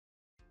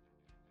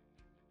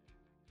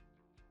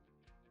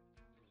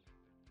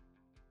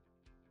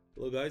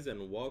Hello guys,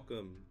 and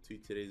welcome to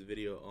today's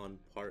video on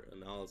part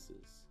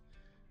analysis.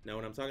 Now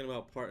when I'm talking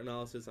about part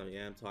analysis, I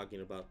am talking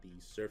about the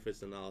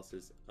surface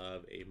analysis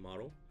of a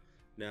model.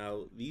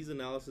 Now these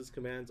analysis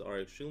commands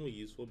are extremely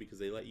useful because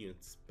they let you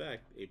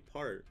inspect a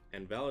part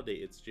and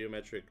validate its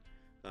geometric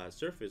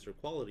surface or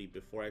quality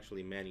before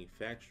actually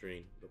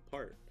manufacturing the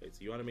part. Right?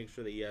 So you want to make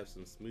sure that you have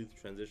some smooth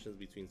transitions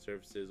between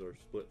surfaces or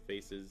split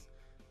faces,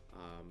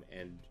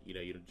 and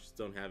you just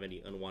don't have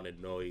any unwanted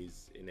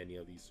noise in any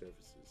of these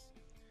surfaces.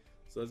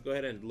 So let's go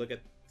ahead and look at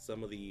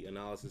some of the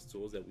analysis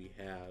tools that we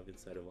have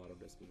inside of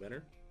Autodesk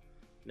Inventor.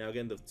 Now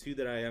again, the two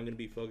that I am going to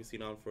be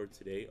focusing on for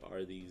today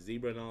are the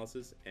zebra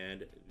analysis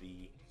and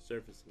the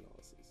surface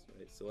analysis.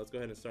 Right? So let's go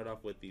ahead and start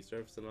off with the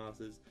surface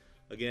analysis.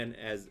 Again,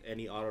 as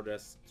any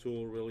Autodesk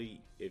tool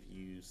really, if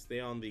you stay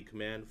on the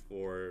command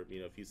for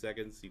a few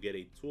seconds, you get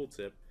a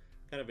tooltip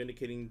kind of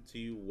indicating to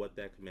you what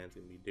that command is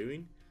going to be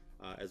doing,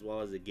 as well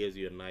as it gives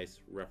you a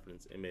nice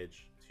reference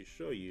image to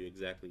show you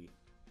exactly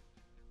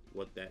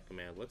what that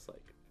command looks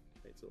like.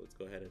 Okay, so let's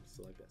go ahead and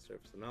select that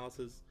surface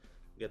analysis.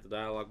 Get the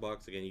dialog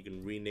box. Again, you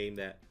can rename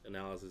that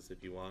analysis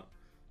if you want.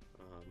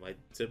 I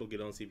typically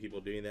don't see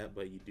people doing that,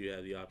 but you do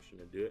have the option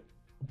to do it.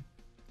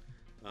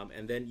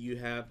 And then you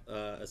have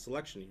a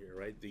selection here,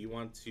 right? Do you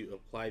want to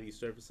apply the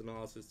surface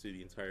analysis to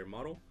the entire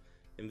model?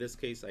 In this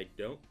case, I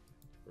don't,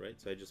 right?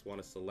 So I just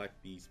want to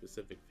select the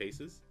specific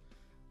faces.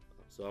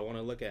 So I want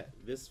to look at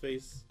this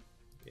face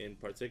in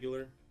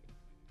particular,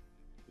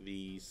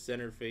 the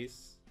center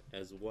face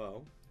as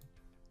well,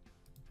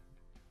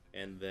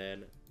 and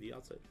then the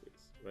outside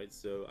face, right?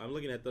 So I'm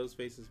looking at those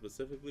faces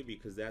specifically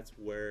because that's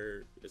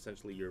where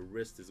essentially your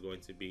wrist is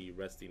going to be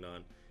resting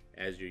on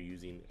as you're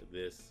using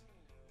this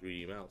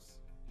 3D mouse,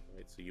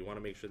 right? So you want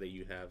to make sure that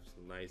you have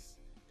some nice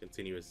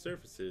continuous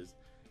surfaces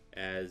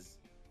as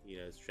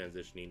it's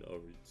transitioning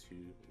over to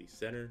the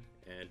center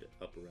and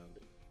up around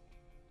it.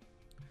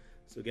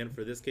 So again,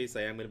 for this case,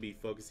 I am going to be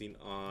focusing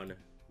on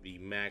the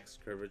max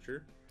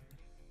curvature.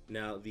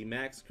 Now the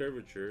max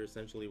curvature,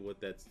 essentially what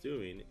that's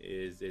doing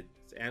is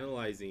it's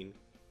analyzing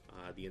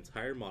the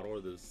entire model, or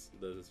the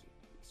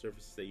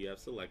surfaces that you have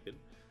selected,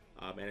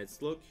 and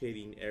it's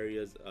locating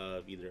areas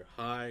of either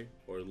high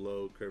or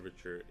low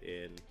curvature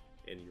in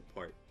your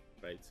part,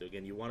 right? So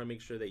again, you want to make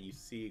sure that you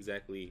see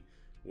exactly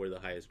where the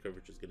highest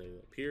curvature is going to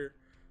appear,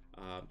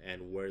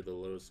 and where the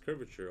lowest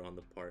curvature on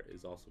the part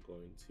is also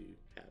going to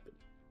happen.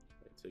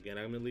 Right? So again,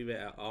 I'm going to leave it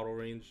at auto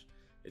range.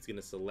 It's going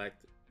to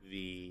select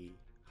the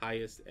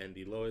highest and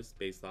the lowest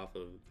based off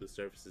of the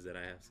surfaces that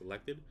I have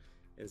selected,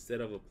 instead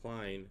of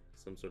applying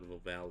some sort of a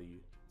value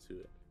to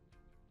it,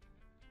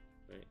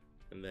 right?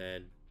 And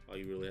then all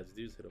you really have to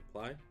do is hit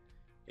apply,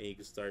 and you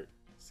can start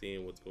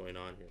seeing what's going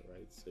on here,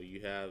 right? So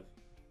you have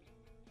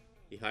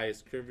the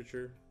highest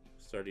curvature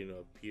starting to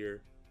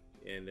appear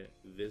in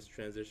this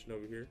transition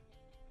over here,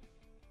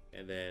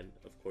 and then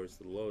of course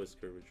the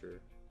lowest curvature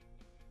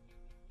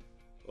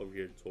over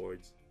here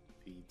towards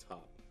the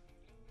top.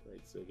 Right,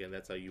 so again,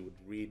 that's how you would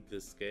read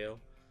this scale.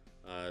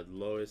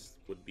 Lowest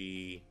would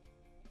be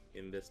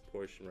in this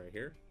portion right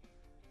here,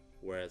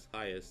 whereas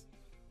highest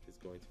is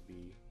going to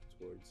be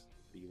towards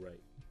the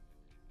right.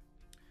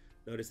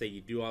 Notice that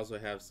you do also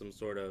have some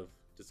sort of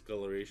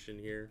discoloration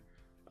here.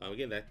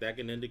 Again, that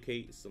can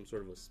indicate some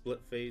sort of a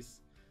split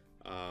face,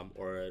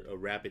 or a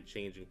rapid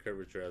change in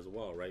curvature as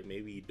well, right?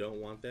 Maybe you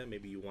don't want that.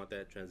 Maybe you want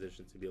that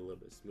transition to be a little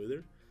bit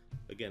smoother.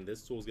 Again,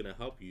 this tool is going to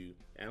help you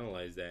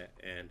analyze that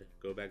and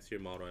go back to your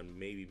model and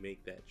maybe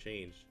make that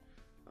change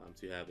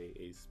to have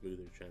a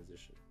smoother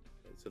transition.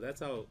 Right? So that's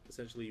how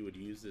essentially you would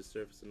use this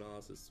surface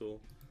analysis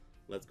tool.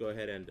 Let's go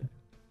ahead and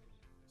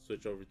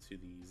switch over to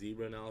the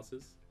zebra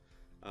analysis.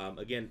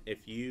 Again,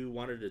 if you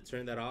wanted to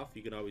turn that off,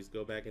 you can always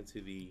go back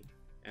into the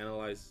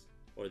analyze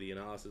or the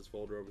analysis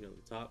folder over here on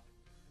the top.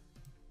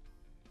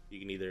 You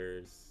can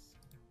either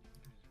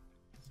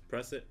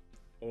suppress it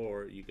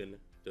or you can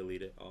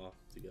delete it all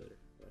together,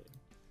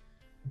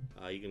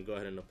 right? You can go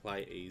ahead and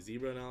apply a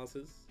zebra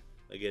analysis.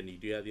 Again, you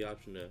do have the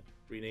option to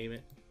rename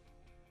it,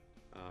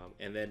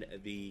 and then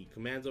the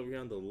commands over here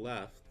on the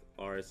left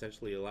are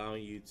essentially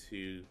allowing you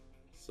to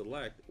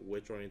select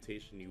which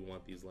orientation you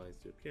want these lines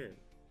to appear in.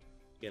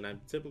 Again, I'm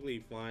typically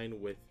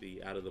fine with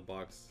the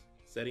out-of-the-box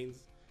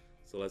settings,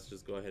 so let's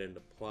just go ahead and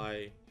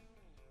apply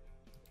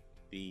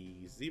the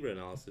zebra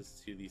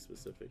analysis to the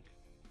specific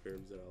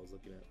curves that I was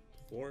looking at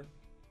before.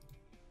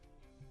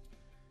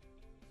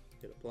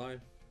 Hit apply,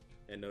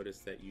 and notice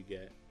that you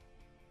get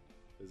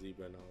the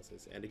zebra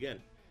analysis. And again,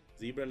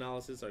 zebra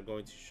analysis are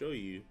going to show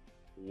you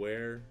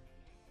where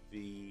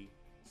the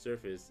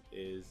surface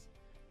is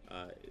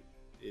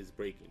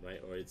breaking, right?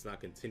 Or it's not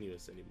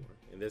continuous anymore.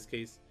 In this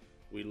case,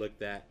 we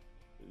looked at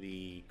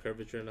the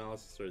curvature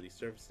analysis, or the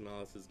surface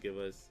analysis give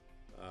us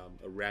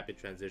a rapid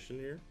transition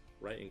here,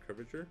 right, in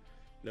curvature.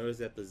 Notice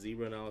that the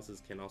zebra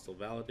analysis can also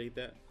validate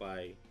that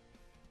by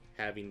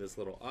having this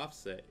little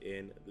offset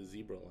in the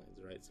zebra lines,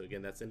 right? So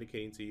again, that's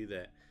indicating to you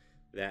that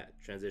that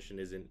transition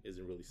isn't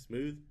really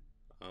smooth,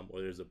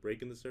 or there's a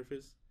break in the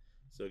surface.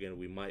 So again,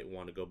 we might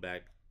want to go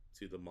back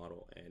to the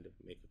model and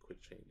make a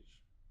quick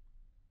change.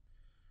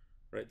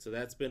 Right, so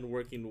that's been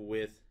working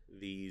with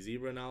the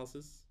zebra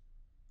analysis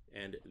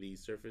and the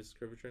surface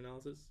curvature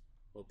analysis.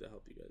 Hope that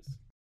helped you guys.